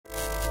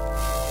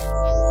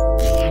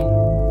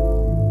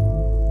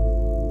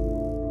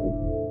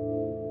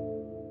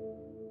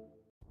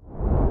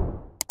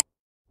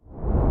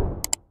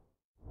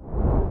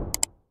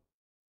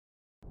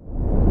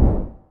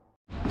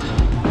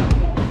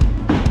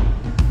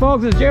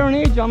Folks, it's Jaron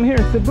H. I'm here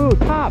in Cebu,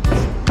 Tops.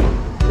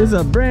 This is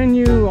a brand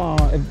new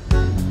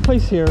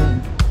place here.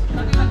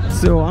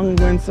 So I'm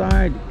going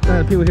inside.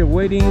 People here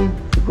waiting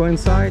to go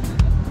inside.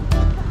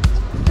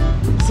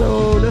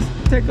 So let's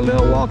take a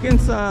little walk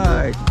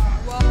inside.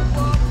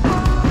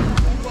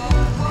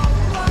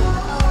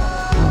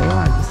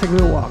 Alright, let's take a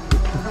little walk.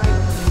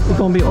 We're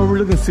gonna be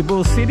overlooking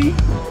Cebu City.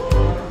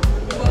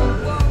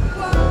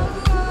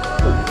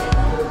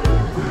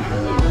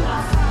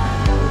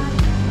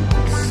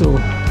 So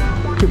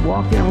keep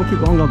walking, I'm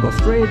gonna go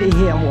straight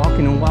ahead. I'm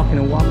walking and walking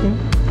and walking.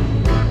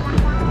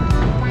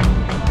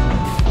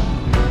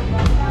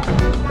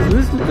 So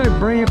this looks like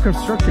brand new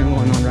construction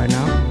going on right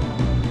now.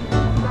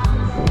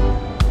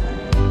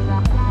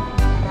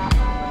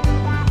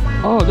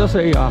 Oh, that's a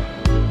I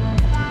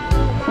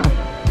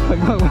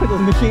got one of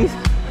those machines.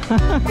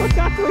 Look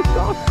out, wait,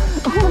 stop.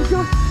 Oh my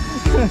god.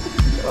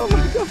 Oh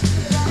my god.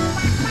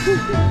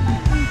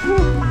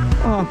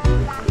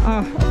 I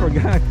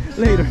forgot.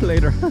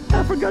 Later.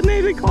 I forgot the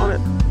name they call it.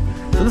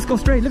 So let's go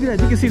straight. Look at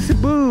that. You can see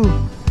Cebu.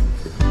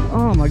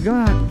 Oh my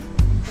god.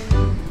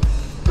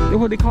 Look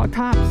what they call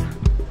Tops.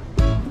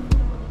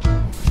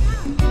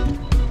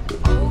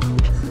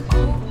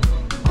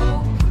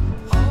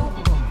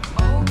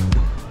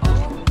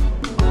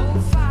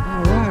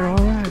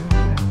 Alright.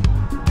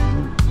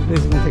 This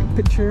is gonna take a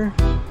picture.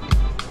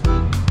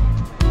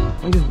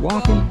 I'm just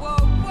walking.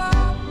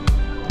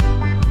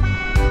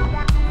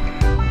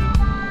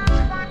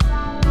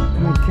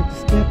 Kick the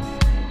steps.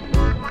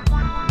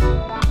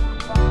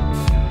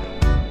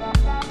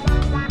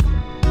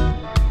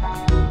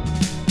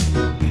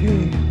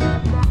 Okay.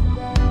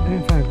 And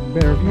if I have a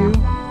better view.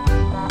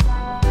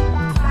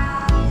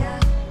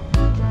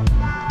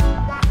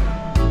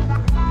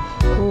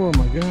 Oh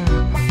my god.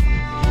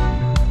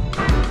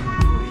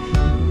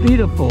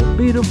 Beautiful.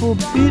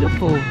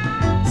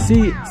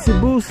 See,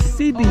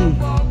 SUBSCIBE.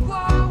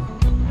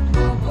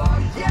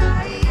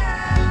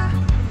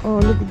 Oh,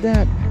 look at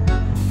that.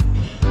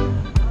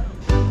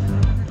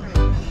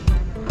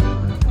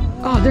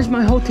 Oh, there's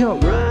my hotel,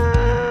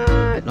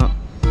 right? No,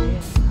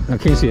 I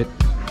can't see it.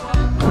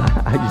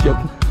 I'm just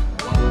joking.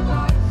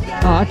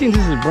 Oh, I think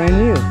this is brand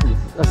new.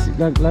 Let's see,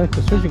 got a lot of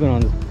construction going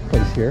on in this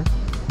place here.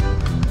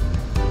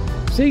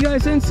 See you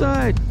guys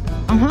inside.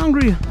 I'm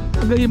hungry.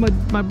 I'm gonna eat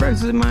my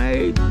breakfast and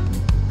my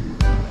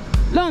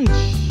lunch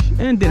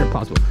and dinner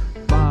possible.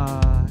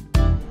 Bye.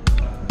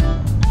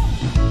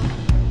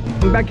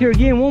 I'm back here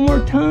again one more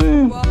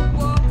time.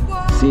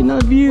 See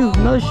another view,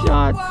 another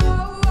shot.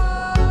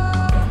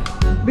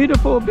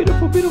 Beautiful.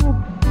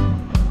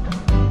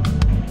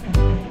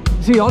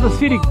 See, all the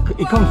city,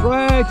 it comes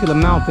right to the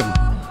mountain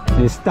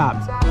and it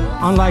stops.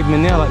 Unlike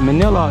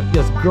Manila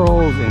just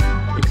grows and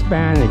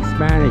expands.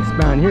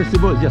 Here,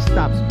 Cebu just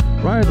stops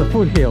right at the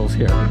foothills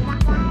here.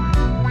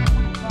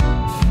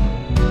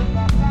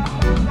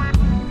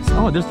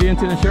 Oh, there's the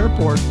international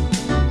airport.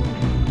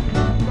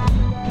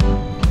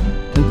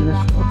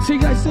 See you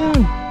guys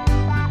soon.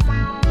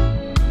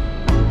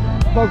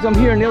 Folks, I'm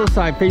here on the other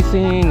side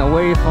facing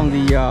away from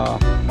the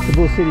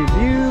Cebu City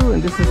view,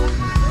 and this is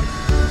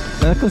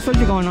the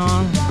construction going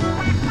on.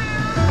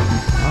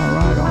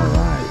 Alright.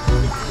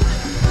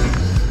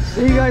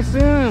 See you guys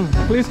soon.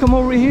 Please come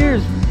over here.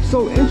 It's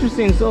so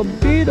interesting, so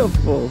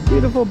beautiful.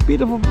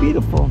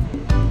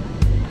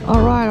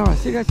 Alright.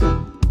 See you guys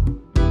soon.